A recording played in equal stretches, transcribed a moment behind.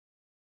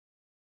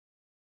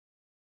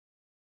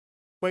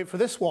Wait for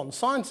this one.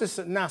 Scientists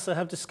at NASA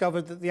have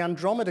discovered that the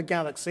Andromeda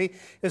galaxy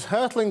is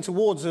hurtling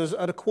towards us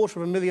at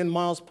 250,000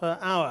 miles per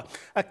hour.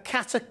 A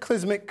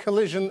cataclysmic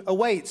collision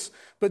awaits.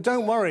 But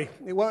don't worry,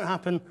 it won't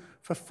happen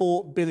for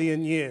 4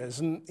 billion years.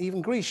 And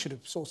even Greece should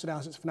have sorted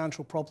out its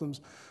financial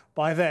problems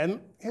by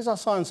then. Here's our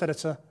science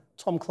editor,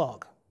 Tom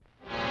Clarke.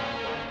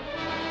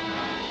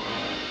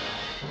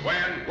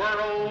 When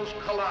worlds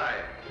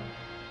collide.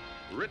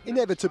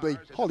 Inevitably,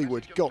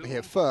 Hollywood got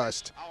here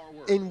first.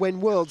 In When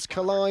Worlds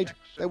Collide,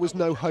 there was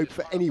no hope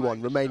for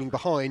anyone remaining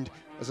behind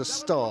as a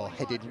star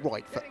headed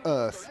right for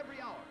Earth.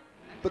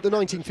 But the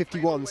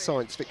 1951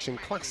 science fiction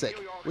classic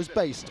was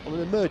based on an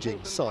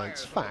emerging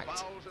science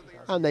fact.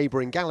 Our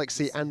neighbouring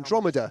galaxy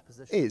Andromeda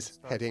is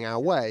heading our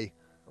way.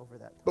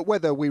 But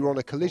whether we were on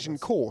a collision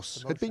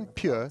course had been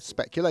pure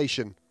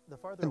speculation,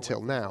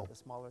 until now.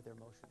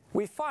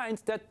 We find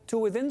that to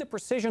within the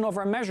precision of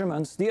our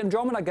measurements, the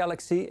Andromeda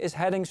galaxy is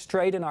heading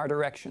straight in our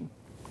direction.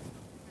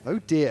 Oh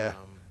dear.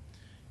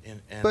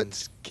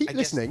 But keep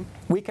listening.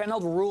 We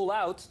cannot rule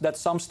out that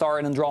some star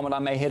in Andromeda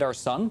may hit our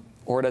sun,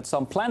 or that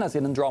some planet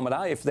in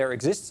Andromeda, if there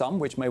exists some,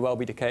 which may well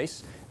be the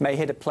case, may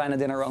hit a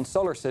planet in our own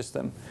solar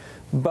system.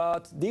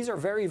 But these are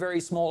very,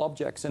 very small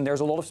objects, and there's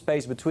a lot of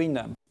space between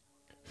them.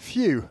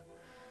 Phew.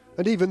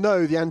 And even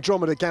though the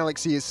Andromeda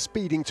galaxy is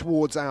speeding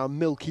towards our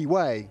Milky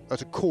Way at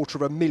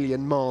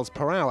 250,000 miles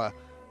per hour,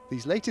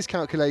 these latest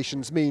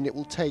calculations mean it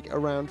will take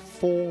around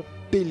 4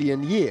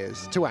 billion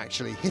years to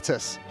actually hit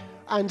us.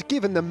 And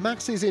given the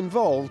masses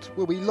involved,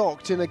 we'll be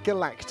locked in a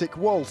galactic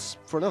waltz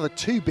for another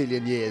 2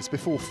 billion years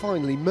before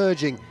finally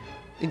merging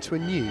into a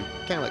new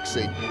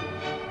galaxy.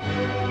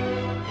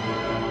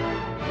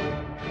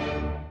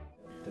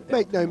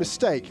 Make no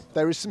mistake,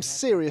 there is some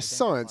serious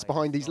science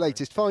behind these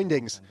latest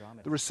findings.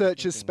 The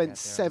researchers spent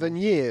 7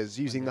 years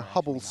using the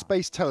Hubble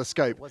Space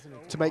Telescope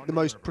to make the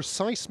most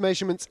precise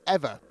measurements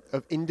ever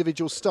of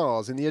individual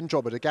stars in the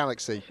Andromeda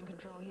galaxy.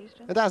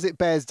 And as it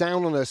bears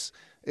down on us,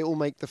 it will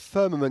make the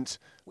firmament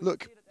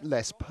look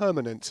less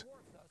permanent.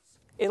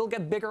 It'll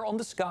get bigger on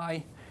the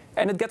sky,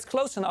 and it gets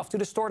close enough to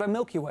distort our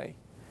Milky Way.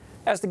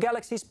 As the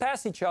galaxies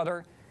pass each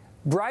other,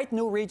 bright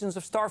new regions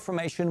of star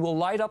formation will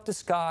light up the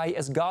sky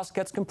as gas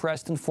gets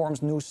compressed and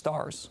forms new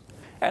stars.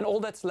 And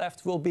all that's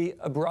left will be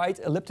a bright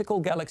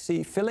elliptical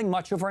galaxy filling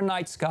much of our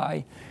night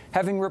sky,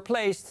 having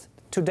replaced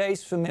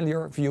today's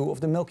familiar view of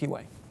the Milky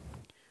Way.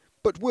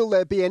 But will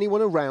there be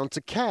anyone around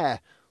to care?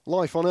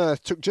 Life on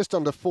Earth took just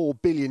under 4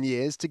 billion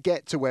years to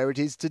get to where it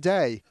is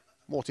today.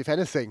 What, if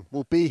anything,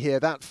 will be here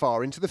that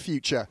far into the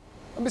future?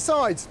 And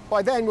besides,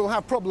 by then we'll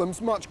have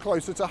problems much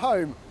closer to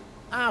home.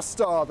 Our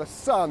star, the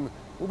Sun,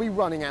 will be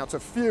running out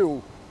of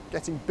fuel,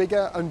 getting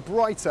bigger and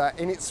brighter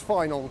in its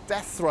final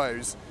death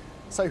throes.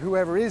 So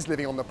whoever is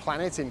living on the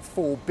planet in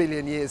 4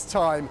 billion years'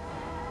 time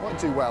might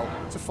do well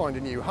to find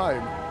a new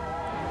home.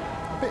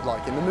 A bit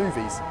like in the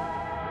movies.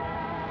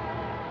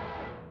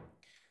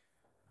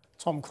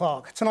 Tom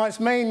Clarke. Tonight's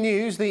main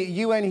news, the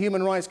UN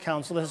Human Rights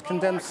Council has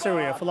condemned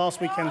Syria for last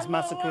weekend's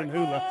massacre in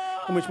Hula,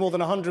 in which more than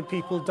 100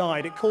 people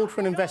died. It called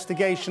for an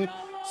investigation,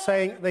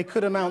 saying they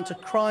could amount to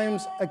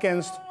crimes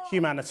against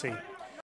humanity.